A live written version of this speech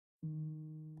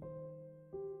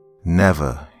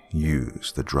never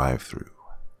use the drive-thru.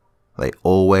 They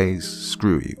always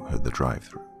screw you at the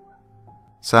drive-thru.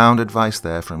 Sound advice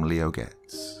there from Leo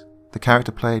Getz, the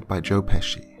character played by Joe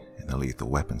Pesci in the Lethal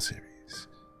Weapon series.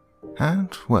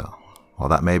 And, well, while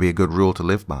that may be a good rule to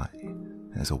live by,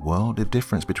 there's a world of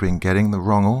difference between getting the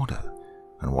wrong order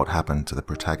and what happened to the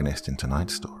protagonist in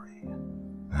tonight's story.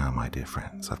 Now, my dear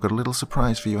friends, I've got a little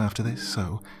surprise for you after this,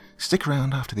 so stick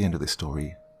around after the end of this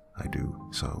story. I do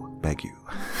so beg you.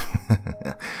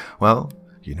 Well,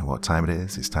 you know what time it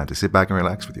is. It's time to sit back and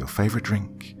relax with your favorite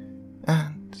drink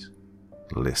and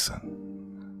listen.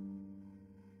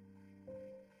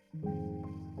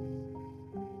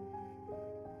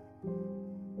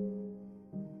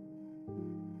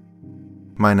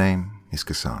 My name is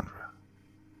Cassandra.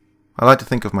 I like to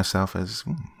think of myself as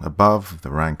above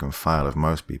the rank and file of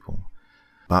most people,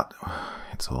 but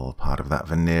it's all part of that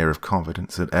veneer of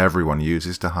confidence that everyone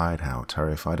uses to hide how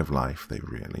terrified of life they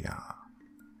really are.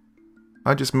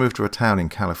 I just moved to a town in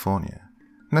California,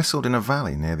 nestled in a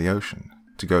valley near the ocean,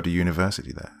 to go to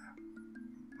university there.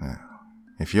 Now,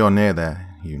 if you're near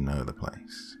there, you know the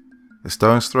place. A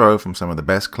stone's throw from some of the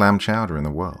best clam chowder in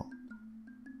the world.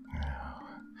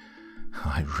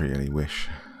 I really wish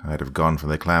I'd have gone for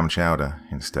the clam chowder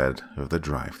instead of the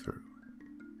drive-thru.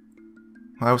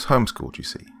 I was homeschooled, you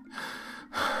see.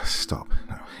 Stop.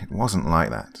 No, it wasn't like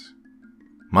that.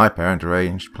 My parent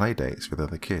arranged play dates with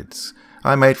other kids.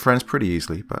 I made friends pretty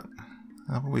easily, but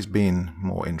I've always been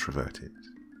more introverted.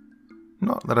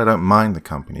 Not that I don't mind the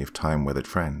company of time-weathered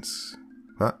friends,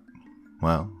 but,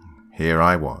 well, here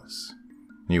I was.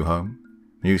 New home,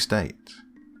 new state.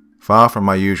 Far from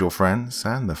my usual friends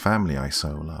and the family I so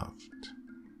loved.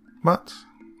 But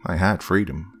I had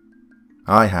freedom.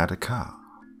 I had a car.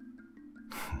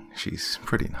 She's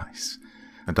pretty nice.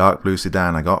 A dark blue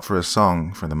sedan I got for a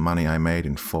song from the money I made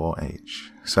in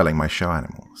 4-H, selling my show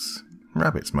animals.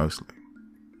 Rabbits mostly.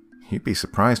 You'd be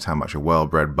surprised how much a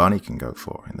well-bred bunny can go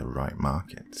for in the right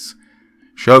markets.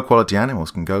 Show-quality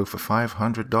animals can go for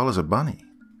 $500 a bunny.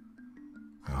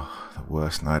 Oh, the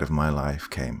worst night of my life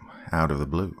came out of the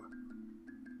blue.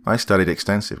 I studied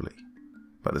extensively,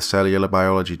 but the cellular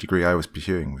biology degree I was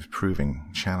pursuing was proving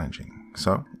challenging.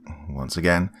 So, once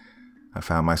again, I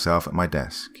found myself at my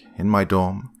desk, in my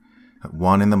dorm, at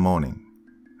 1 a.m,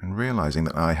 and realizing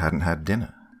that I hadn't had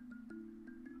dinner.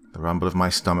 The rumble of my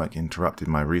stomach interrupted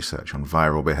my research on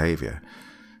viral behavior,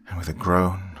 and with a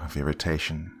groan of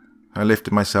irritation, I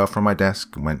lifted myself from my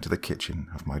desk and went to the kitchen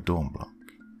of my dorm block.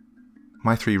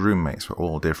 My 3 roommates were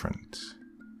all different,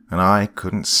 and I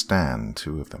couldn't stand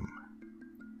 2 of them.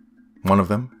 One of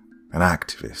them, an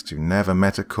activist who never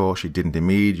met a cause she didn't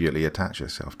immediately attach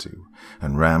herself to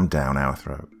and ram down our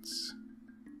throats.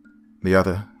 The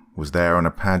other was there on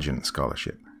a pageant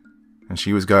scholarship, and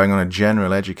she was going on a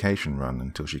general education run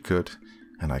until she could,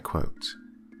 and I quote,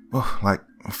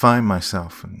 find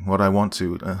myself and what I want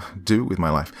to do with my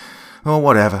life, or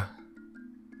whatever.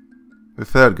 The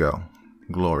third girl,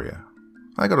 Gloria,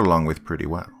 I got along with pretty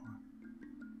well.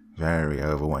 Very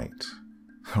overweight,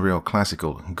 a real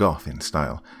classical goth in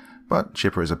style, but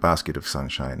chipper as a basket of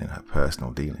sunshine in her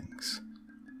personal dealings.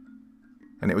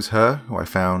 And it was her who I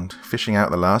found fishing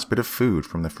out the last bit of food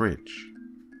from the fridge.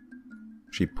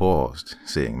 She paused,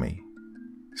 seeing me,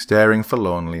 staring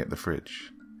forlornly at the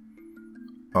fridge.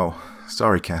 "Oh,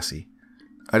 sorry, Cassie.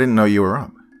 I didn't know you were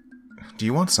up. Do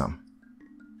you want some?"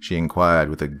 she inquired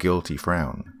with a guilty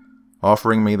frown,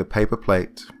 offering me the paper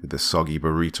plate with the soggy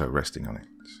burrito resting on it.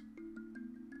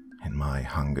 In my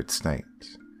hungered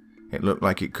state, it looked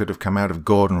like it could have come out of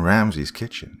Gordon Ramsay's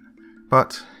kitchen,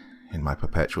 but in my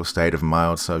perpetual state of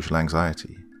mild social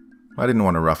anxiety, I didn't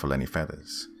want to ruffle any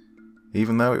feathers,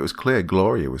 even though it was clear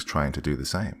Gloria was trying to do the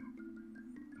same.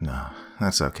 "No,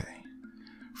 that's okay.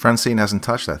 Francine hasn't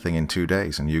touched that thing in 2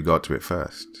 days, and you got to it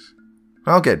first.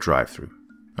 I'll get drive-thru,"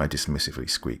 I dismissively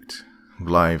squeaked,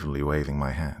 blithely waving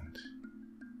my hand.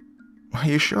 "Are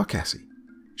you sure, Cassie?"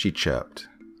 she chirped,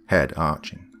 head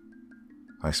arching.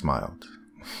 I smiled.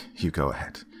 "You go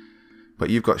ahead. But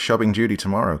you've got shopping duty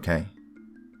tomorrow, okay?"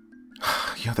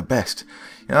 "You're the best.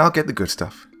 I'll get the good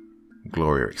stuff,"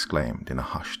 Gloria exclaimed in a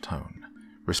hushed tone,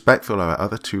 respectful of our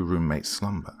other 2 roommates'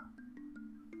 slumber.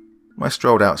 I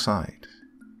strolled outside,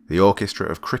 the orchestra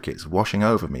of crickets washing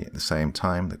over me at the same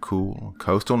time the cool,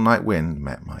 coastal night wind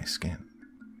met my skin.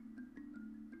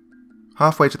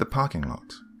 Halfway to the parking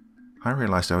lot, I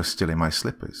realized I was still in my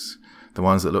slippers, the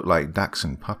ones that looked like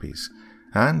Dachshund puppies,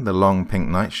 and the long pink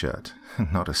nightshirt,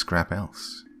 not a scrap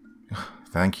else.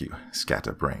 Thank you,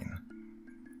 scatterbrain.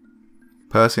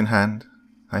 Purse in hand,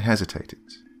 I hesitated,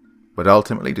 but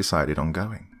ultimately decided on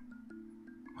going.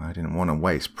 I didn't want to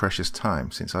waste precious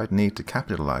time since I'd need to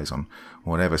capitalize on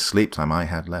whatever sleep time I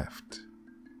had left.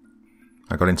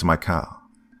 I got into my car,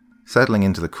 settling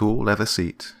into the cool leather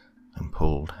seat, and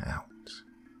pulled out.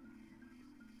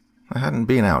 I hadn't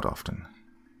been out often,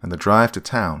 and the drive to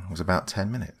town was about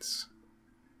 10 minutes.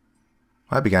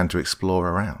 I began to explore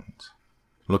around,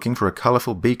 looking for a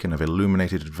colourful beacon of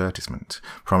illuminated advertisement,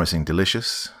 promising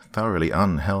delicious, thoroughly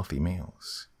unhealthy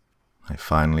meals. I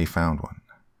finally found one.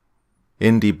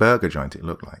 Indie burger joint it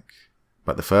looked like,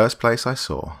 but the first place I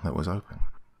saw that was open.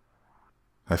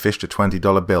 I fished a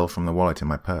 $20 bill from the wallet in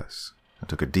my purse and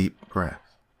took a deep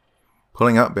breath,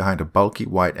 pulling up behind a bulky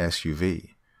white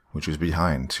SUV, which was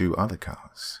behind 2 other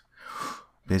cars.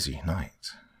 Busy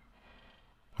night.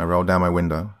 I rolled down my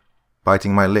window,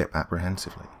 biting my lip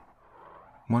apprehensively.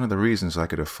 One of the reasons I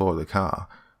could afford the car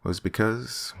was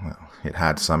because, well, it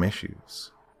had some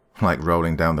issues. Like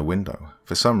rolling down the window,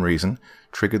 for some reason,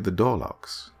 triggered the door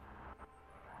locks.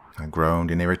 I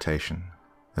groaned in irritation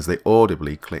as they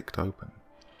audibly clicked open.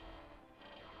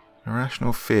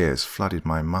 Irrational fears flooded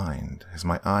my mind as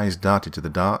my eyes darted to the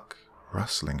dark,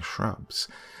 rustling shrubs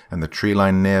and the tree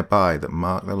line nearby that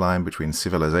marked the line between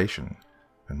civilization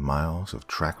and miles of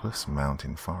trackless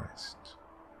mountain forest.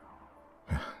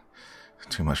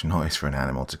 Too much noise for an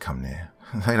animal to come near.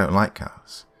 They don't like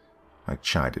cars. I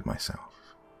chided myself.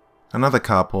 Another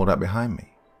car pulled up behind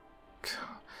me.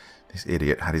 This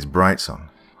idiot had his brights on.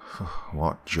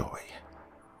 What joy.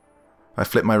 I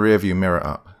flipped my rearview mirror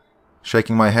up,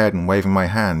 shaking my head and waving my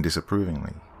hand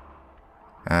disapprovingly.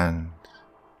 And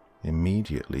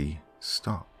immediately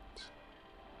stopped.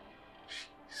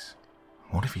 Jeez.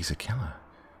 What if he's a killer?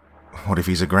 What if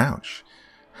he's a grouch?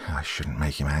 I shouldn't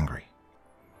make him angry.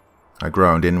 I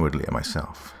groaned inwardly at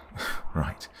myself.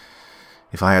 Right.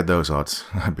 If I had those odds,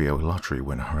 I'd be a lottery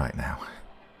winner right now.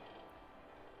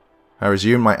 I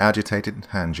resumed my agitated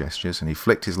hand gestures, and he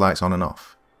flicked his lights on and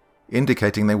off,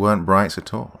 indicating they weren't brights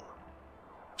at all.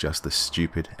 Just the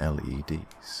stupid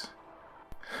LEDs.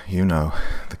 You know,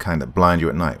 the kind that blind you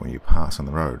at night when you pass on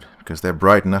the road, because they're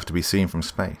bright enough to be seen from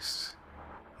space.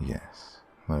 Yes,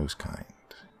 those kind.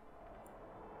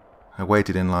 I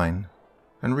waited in line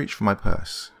and reached for my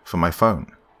purse, for my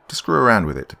phone, to screw around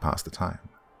with it to pass the time,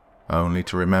 only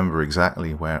to remember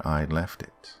exactly where I'd left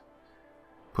it.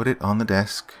 Put it on the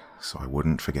desk so I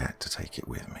wouldn't forget to take it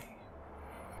with me.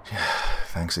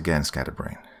 Thanks again,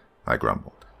 Scatterbrain, I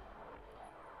grumbled.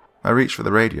 I reached for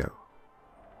the radio.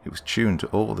 It was tuned to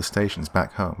all the stations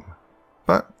back home,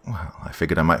 but, well, I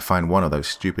figured I might find one of those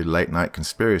stupid late-night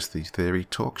conspiracy theory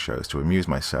talk shows to amuse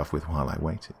myself with while I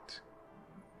waited.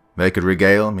 They could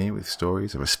regale me with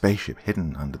stories of a spaceship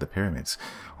hidden under the pyramids,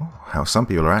 or how some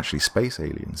people are actually space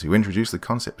aliens who introduce the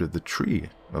concept of the tree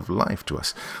of life to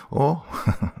us, or,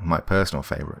 my personal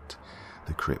favorite,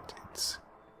 the cryptids.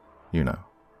 You know,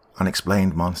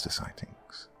 unexplained monster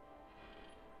sightings.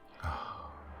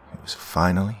 It was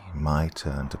finally my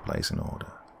turn to place an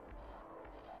order.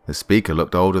 The speaker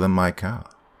looked older than my car.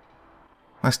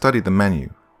 I studied the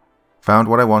menu, found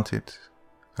what I wanted,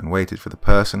 and waited for the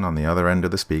person on the other end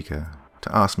of the speaker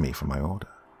to ask me for my order.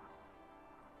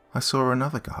 I saw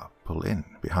another car pull in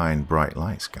behind Bright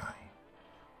Lights guy.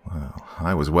 Well,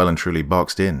 I was well and truly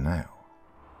boxed in now.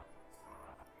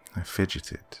 I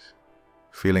fidgeted,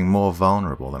 feeling more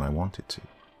vulnerable than I wanted to.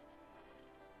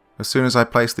 As soon as I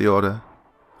placed the order,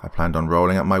 I planned on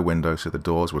rolling up my window so the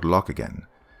doors would lock again,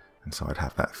 and so I'd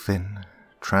have that thin,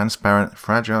 transparent,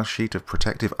 fragile sheet of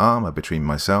protective armor between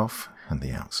myself and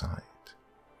the outside.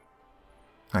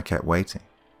 I kept waiting,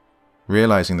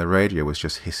 realizing the radio was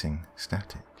just hissing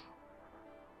static.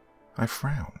 I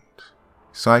frowned,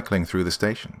 cycling through the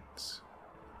stations.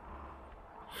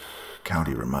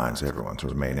 County reminds everyone to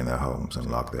remain in their homes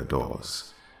and lock their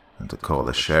doors, and to call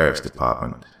the sheriff's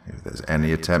department if there's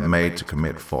any attempt made to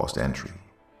commit forced entry.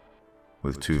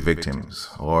 With 2 victims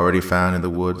already found in the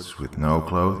woods with no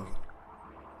clothing.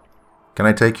 Can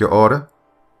I take your order?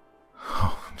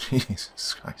 Oh,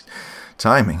 Jesus Christ.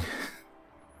 Timing.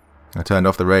 I turned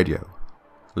off the radio,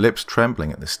 lips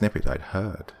trembling at the snippet I'd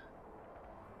heard.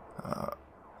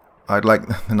 I'd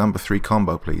like the number 3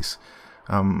 combo, please.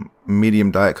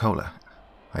 Medium Diet Cola,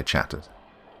 I chattered.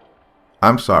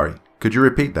 I'm sorry, could you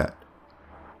repeat that?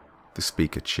 The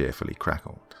speaker cheerfully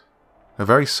crackled. A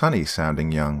very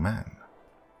sunny-sounding young man.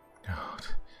 God,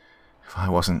 if I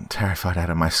wasn't terrified out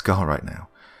of my skull right now.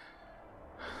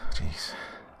 Jeez.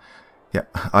 Yeah,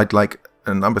 I'd like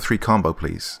a number 3 combo,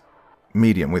 please.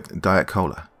 Medium with Diet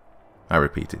Cola, I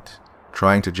repeated,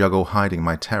 trying to juggle hiding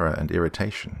my terror and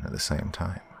irritation at the same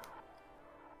time.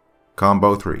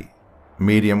 Combo 3,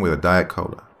 medium with a Diet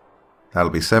Cola. That'll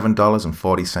be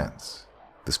 $7.40,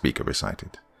 the speaker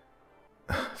recited,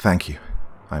 Thank you,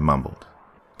 I mumbled,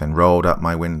 then rolled up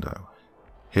my window,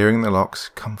 hearing the locks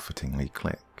comfortingly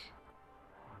click.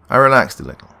 I relaxed a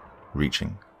little,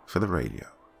 reaching for the radio.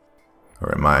 A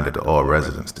reminder to all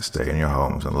residents to stay in your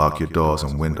homes and lock your doors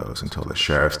and windows until the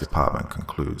sheriff's department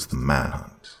concludes the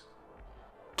manhunt.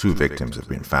 2 victims have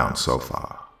been found so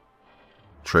far.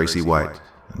 Tracy White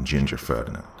and Ginger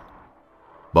Ferdinand.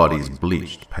 Bodies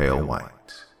bleached pale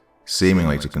white,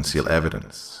 seemingly to conceal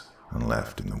evidence, and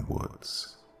left in the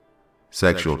woods.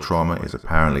 Sexual trauma is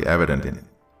apparently evident in...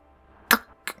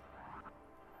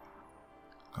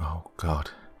 Oh God.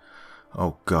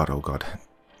 Oh God, oh God.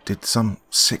 Did some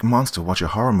sick monster watch a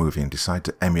horror movie and decide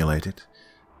to emulate it?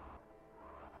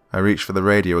 I reached for the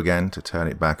radio again to turn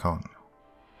it back on,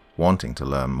 wanting to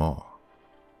learn more,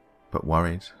 but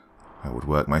worried I would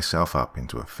work myself up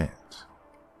into a fit.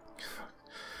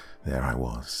 There I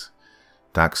was,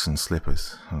 Dachshund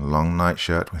slippers and a long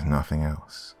nightshirt with nothing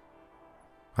else.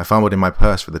 I fumbled in my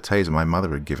purse for the taser my mother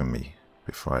had given me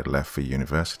before I'd left for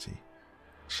university.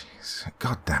 Jeez,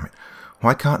 God damn it,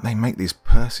 why can't they make these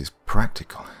purses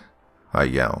practical? I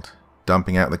yelled,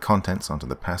 dumping out the contents onto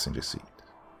the passenger seat.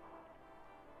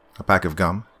 A pack of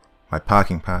gum, my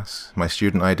parking pass, my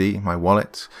student ID, my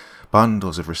wallet,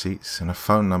 bundles of receipts, and a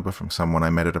phone number from someone I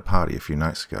met at a party a few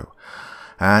nights ago,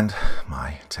 and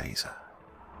my taser.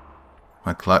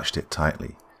 I clutched it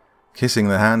tightly, kissing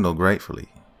the handle gratefully,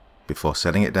 before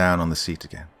setting it down on the seat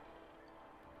again.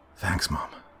 Thanks, Mom,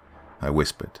 I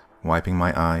whispered, wiping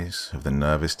my eyes of the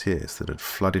nervous tears that had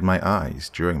flooded my eyes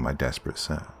during my desperate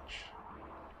search.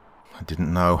 I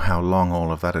didn't know how long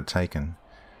all of that had taken,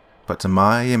 but to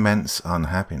my immense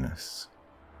unhappiness,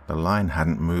 the line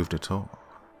hadn't moved at all.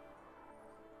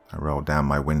 I rolled down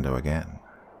my window again.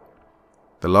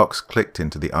 The locks clicked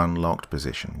into the unlocked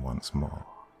position once more.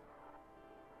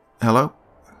 Hello?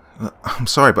 I'm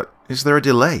sorry, but is there a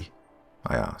delay?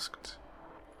 I asked.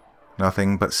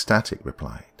 Nothing but static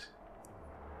replied.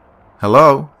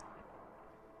 Hello?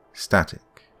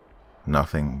 Static.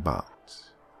 Nothing but.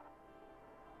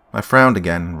 I frowned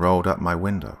again and rolled up my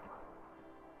window.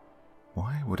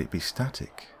 Why would it be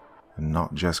static and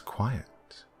not just quiet?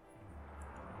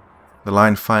 The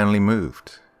line finally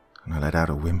moved, and I let out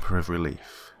a whimper of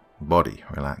relief, body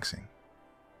relaxing.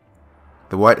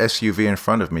 The white SUV in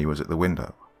front of me was at the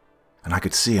window, and I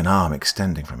could see an arm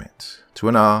extending from it to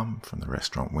an arm from the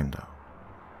restaurant window.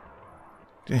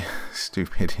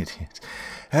 Stupid idiot.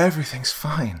 Everything's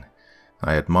fine,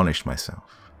 I admonished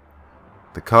myself.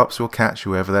 The cops will catch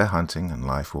whoever they're hunting and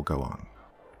life will go on.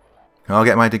 I'll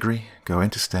get my degree, go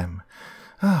into STEM,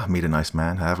 meet a nice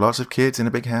man, have lots of kids in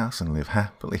a big house, and live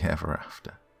happily ever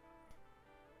after.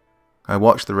 I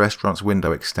watched the restaurant's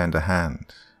window extend a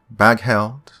hand, bag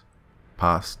held,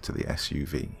 past to the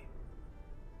SUV.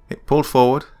 It pulled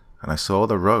forward, and I saw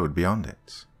the road beyond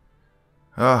it.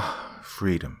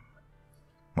 Freedom.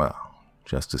 Well,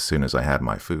 just as soon as I had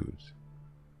my food.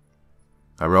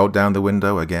 I rolled down the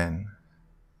window again,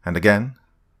 and again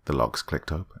the locks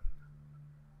clicked open.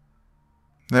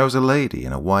 There was a lady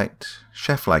in a white,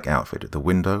 chef-like outfit at the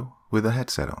window with a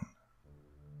headset on.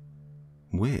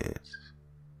 Weird.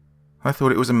 I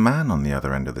thought it was a man on the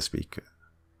other end of the speaker.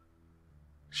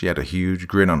 She had a huge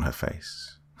grin on her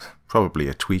face. Probably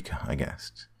a tweaker, I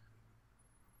guessed.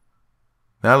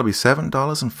 That'll be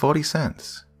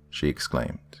 $7.40, she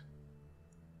exclaimed.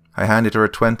 I handed her a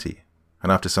 20,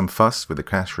 and after some fuss with the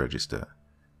cash register,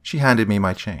 she handed me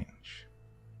my change.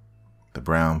 The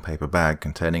brown paper bag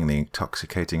containing the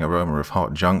intoxicating aroma of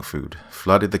hot junk food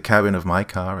flooded the cabin of my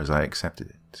car as I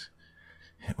accepted it.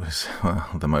 It was, well,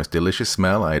 the most delicious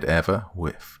smell I'd ever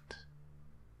whiffed.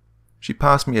 She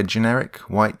passed me a generic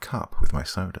white cup with my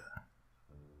soda.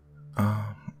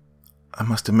 I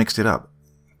must have mixed it up.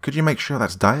 Could you make sure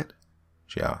that's diet?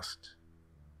 She asked.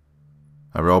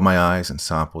 I rolled my eyes and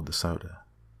sampled the soda.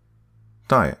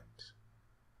 Diet?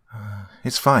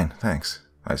 It's fine, thanks,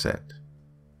 I said.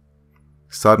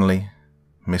 Suddenly,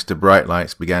 Mr.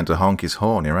 Brightlights began to honk his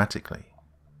horn erratically.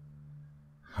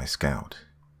 I scowled.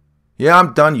 Yeah,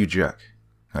 I'm done, you jerk,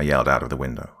 I yelled out of the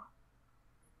window.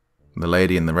 The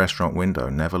lady in the restaurant window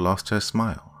never lost her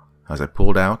smile as I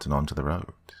pulled out and onto the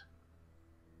road.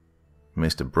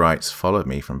 Mr. Brights followed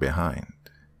me from behind,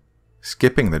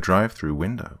 skipping the drive-thru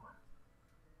window.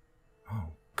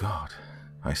 Oh, God,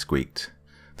 I squeaked,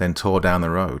 then tore down the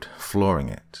road, flooring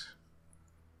it.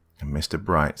 And Mr.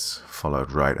 Brights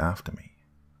followed right after me,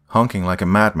 honking like a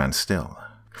madman still,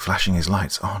 flashing his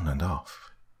lights on and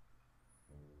off.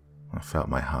 I felt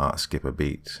my heart skip a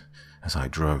beat as I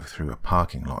drove through a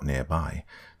parking lot nearby,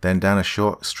 then down a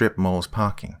short strip mall's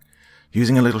parking,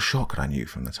 using a little shortcut I knew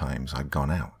from the times I'd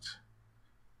gone out.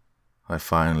 I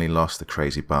finally lost the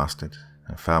crazy bastard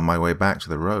and found my way back to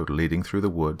the road leading through the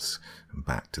woods and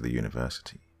back to the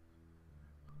university.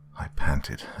 I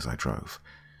panted as I drove,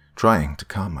 trying to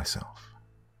calm myself.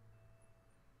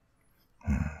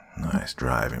 Nice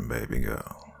driving, baby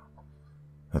girl.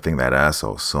 I think that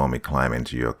asshole saw me climb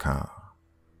into your car.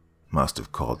 Must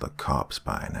have called the cops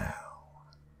by now.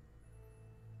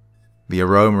 The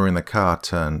aroma in the car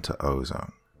turned to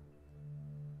ozone.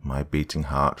 My beating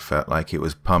heart felt like it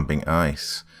was pumping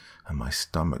ice, and my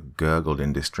stomach gurgled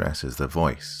in distress as the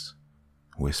voice,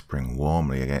 whispering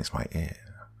warmly against my ear,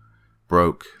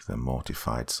 broke the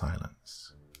mortified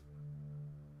silence.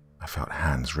 I felt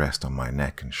hands rest on my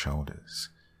neck and shoulders,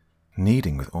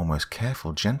 kneading with almost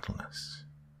careful gentleness.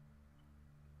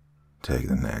 Take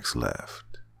the next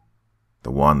left,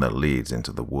 the one that leads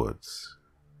into the woods.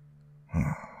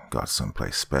 Got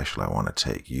someplace special I want to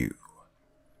take you.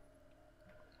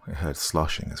 I heard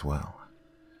sloshing as well.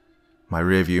 My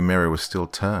rearview mirror was still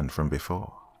turned from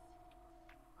before.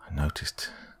 I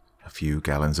noticed a few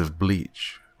gallons of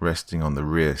bleach resting on the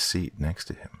rear seat next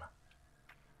to him.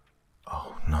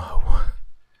 Oh no.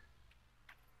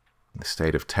 In the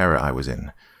state of terror I was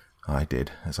in, I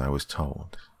did as I was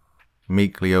told,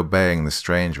 meekly obeying the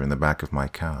stranger in the back of my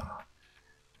car.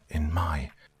 In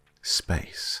my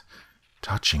space,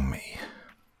 touching me.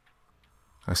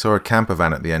 I saw a camper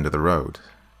van at the end of the road,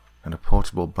 and a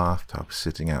portable bathtub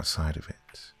sitting outside of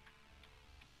it.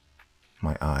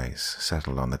 My eyes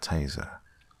settled on the taser,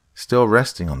 still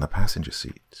resting on the passenger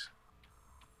seat.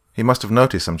 He must have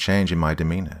noticed some change in my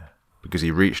demeanor, because he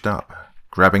reached up,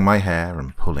 grabbing my hair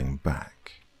and pulling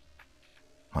back.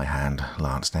 My hand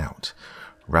lanced out,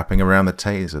 wrapping around the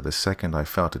taser the second I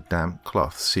felt a damp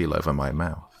cloth seal over my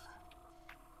mouth.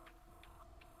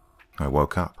 I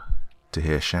woke up to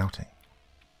hear shouting.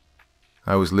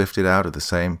 I was lifted out of the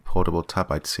same portable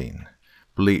tub I'd seen,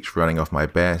 bleach running off my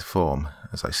bare form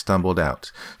as I stumbled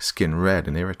out, skin red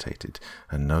and irritated,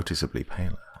 and noticeably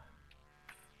paler.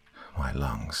 My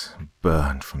lungs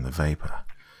burned from the vapor,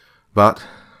 but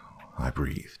I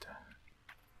breathed.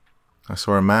 I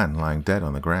saw a man lying dead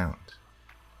on the ground.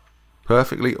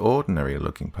 Perfectly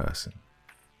ordinary-looking person.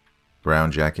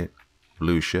 Brown jacket,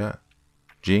 blue shirt,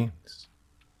 jeans,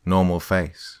 normal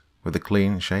face with a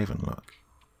clean-shaven look.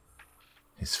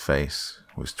 His face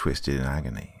was twisted in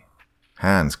agony,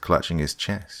 hands clutching his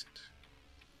chest.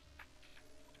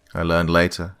 I learned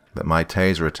later that my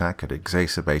taser attack had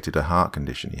exacerbated a heart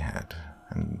condition he had,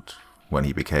 and when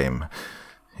he became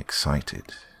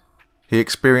excited, he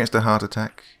experienced a heart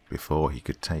attack before he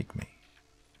could take me.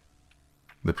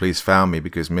 The police found me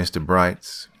because Mr.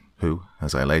 Brights, who,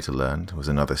 as I later learned, was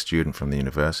another student from the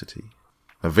university,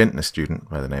 a vintner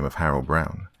student by the name of Harold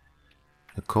Brown,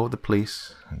 had called the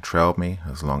police and trailed me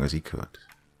as long as he could.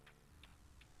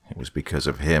 It was because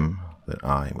of him that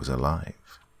I was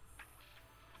alive.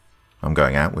 I'm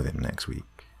going out with him next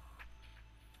week.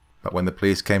 But when the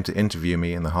police came to interview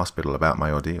me in the hospital about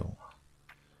my ordeal,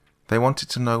 they wanted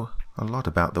to know a lot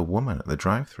about the woman at the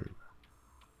drive-thru,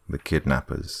 the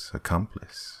kidnapper's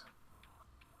accomplice.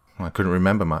 I couldn't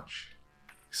remember much,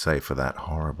 save for that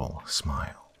horrible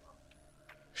smile.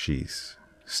 She's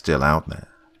still out there.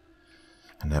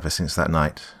 And ever since that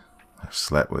night, I've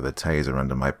slept with a taser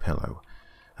under my pillow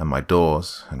and my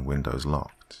doors and windows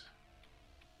locked.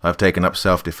 I've taken up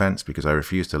self-defense because I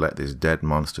refuse to let this dead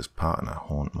monster's partner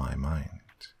haunt my mind.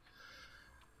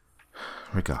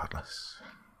 Regardless,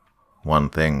 one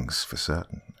thing's for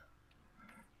certain.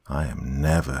 I am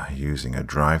never using a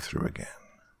drive-thru again.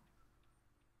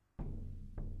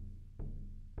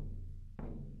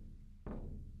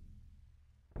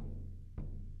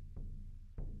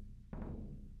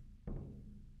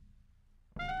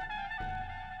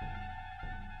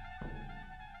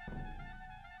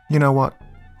 You know what?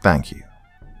 Thank you.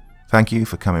 Thank you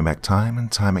for coming back time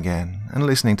and time again and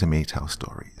listening to me tell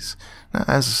stories. Now,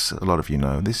 as a lot of you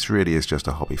know, this really is just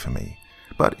a hobby for me,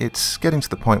 but it's getting to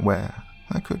the point where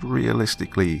I could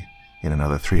realistically, in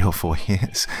another 3 or 4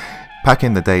 years, pack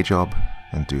in the day job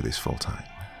and do this full time.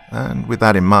 And with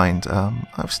that in mind,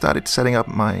 I've started setting up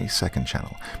my second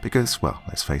channel because, well,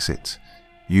 let's face it,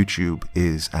 YouTube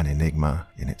is an enigma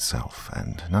in itself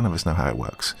and none of us know how it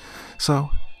works.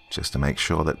 So, just to make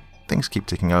sure that things keep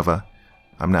ticking over,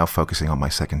 I'm now focusing on my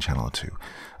second channel too.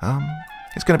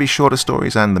 It's going to be shorter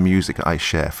stories and the music I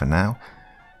share for now.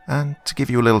 And to give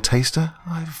you a little taster,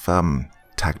 I've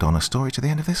tagged on a story to the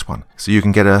end of this one, so you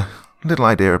can get a little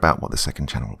idea about what the second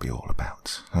channel will be all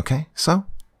about. Okay, so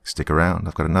stick around.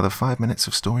 I've got another 5 minutes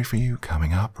of story for you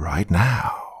coming up right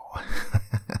now.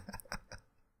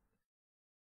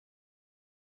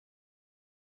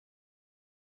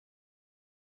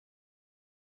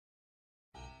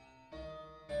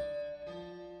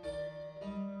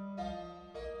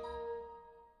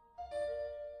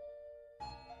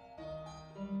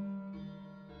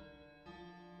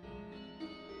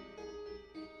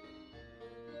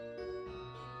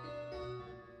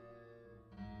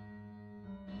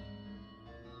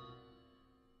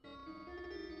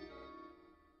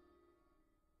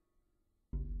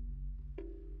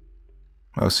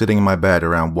 I was sitting in my bed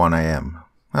around 1 a.m.,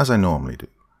 as I normally do,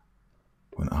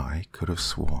 when I could have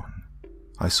sworn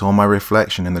I saw my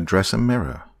reflection in the dresser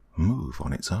mirror move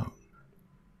on its own.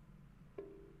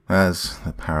 As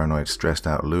the paranoid,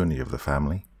 stressed-out loony of the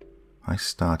family, I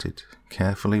started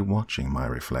carefully watching my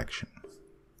reflection.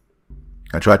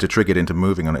 I tried to trick it into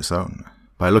moving on its own,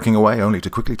 by looking away only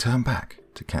to quickly turn back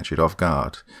to catch it off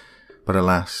guard, but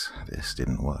alas, this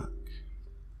didn't work.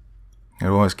 I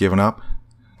had almost given up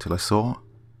till I saw,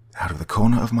 out of the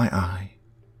corner of my eye,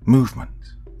 movement.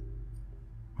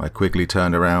 I quickly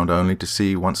turned around only to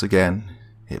see once again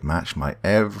it matched my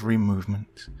every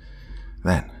movement.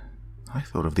 Then I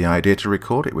thought of the idea to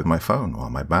record it with my phone while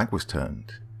my back was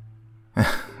turned.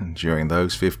 And during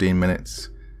those 15 minutes,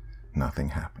 nothing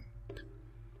happened.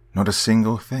 Not a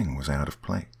single thing was out of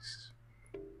place.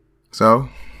 So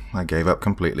I gave up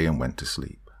completely and went to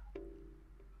sleep.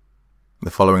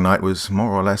 The following night was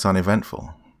more or less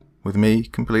uneventful, with me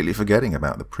completely forgetting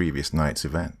about the previous night's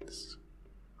events.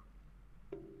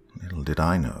 Little did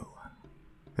I know,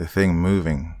 the thing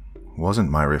moving wasn't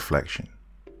my reflection.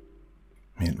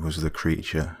 It was the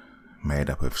creature made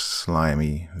up of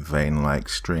slimy, vein-like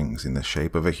strings in the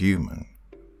shape of a human,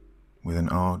 with an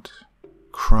odd,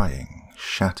 crying,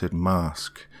 shattered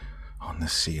mask on the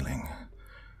ceiling,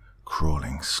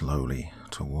 crawling slowly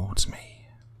towards me.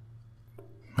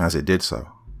 As it did so,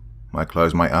 I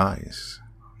closed my eyes,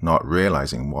 not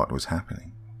realizing what was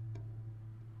happening.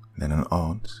 Then an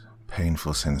odd,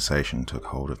 painful sensation took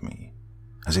hold of me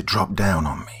as it dropped down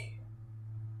on me.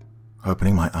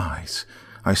 Opening my eyes,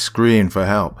 I screamed for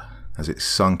help as it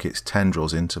sunk its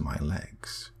tendrils into my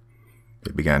legs.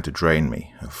 It began to drain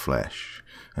me of flesh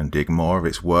and dig more of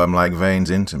its worm-like veins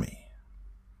into me.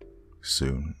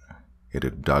 Soon, it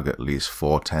had dug at least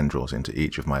 4 tendrils into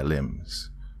each of my limbs,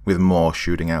 with more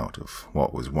shooting out of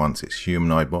what was once its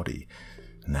humanoid body,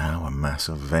 now a mass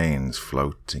of veins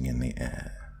floating in the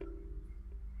air.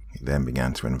 It then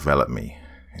began to envelop me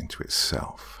into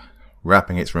itself,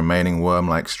 wrapping its remaining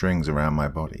worm-like strings around my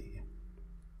body.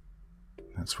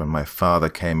 That's when my father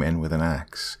came in with an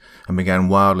axe and began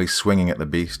wildly swinging at the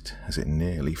beast as it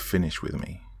nearly finished with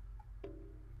me.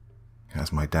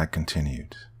 As my dad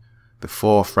continued, the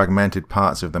 4 fragmented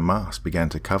parts of the mask began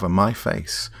to cover my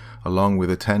face along with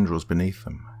the tendrils beneath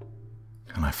them,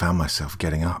 and I found myself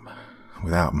getting up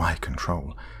without my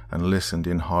control and listened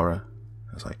in horror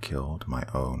as I killed my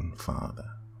own father.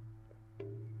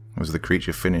 As the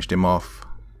creature finished him off,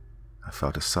 I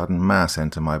felt a sudden mass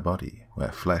enter my body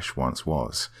where flesh once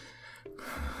was.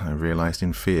 I realized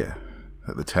in fear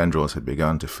that the tendrils had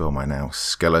begun to fill my now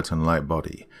skeleton-like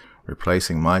body,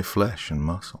 replacing my flesh and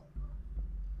muscle.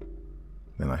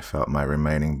 Then I felt my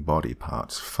remaining body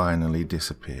parts finally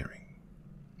disappearing,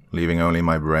 leaving only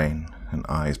my brain and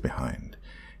eyes behind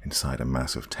inside a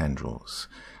mass of tendrils,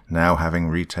 now having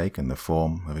retaken the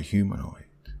form of a humanoid.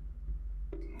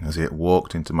 As it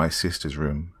walked into my sister's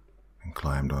room and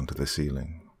climbed onto the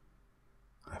ceiling,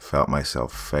 I felt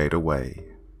myself fade away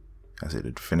as it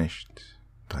had finished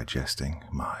digesting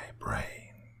my brain.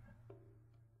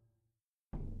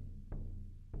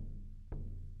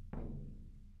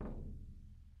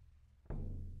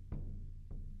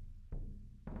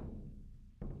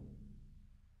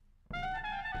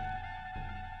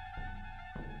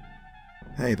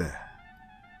 Hey there.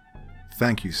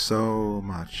 Thank you so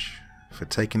much for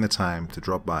taking the time to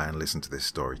drop by and listen to this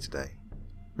story today.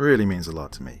 It really means a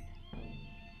lot to me.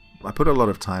 I put a lot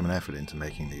of time and effort into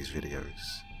making these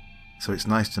videos, so it's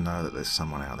nice to know that there's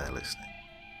someone out there listening.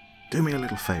 Do me a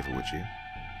little favor, would you?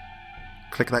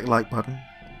 Click that like button,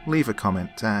 leave a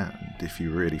comment, and if you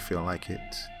really feel like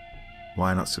it,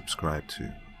 why not subscribe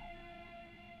too?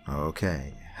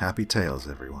 Okay, happy tales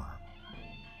everyone.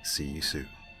 See you soon.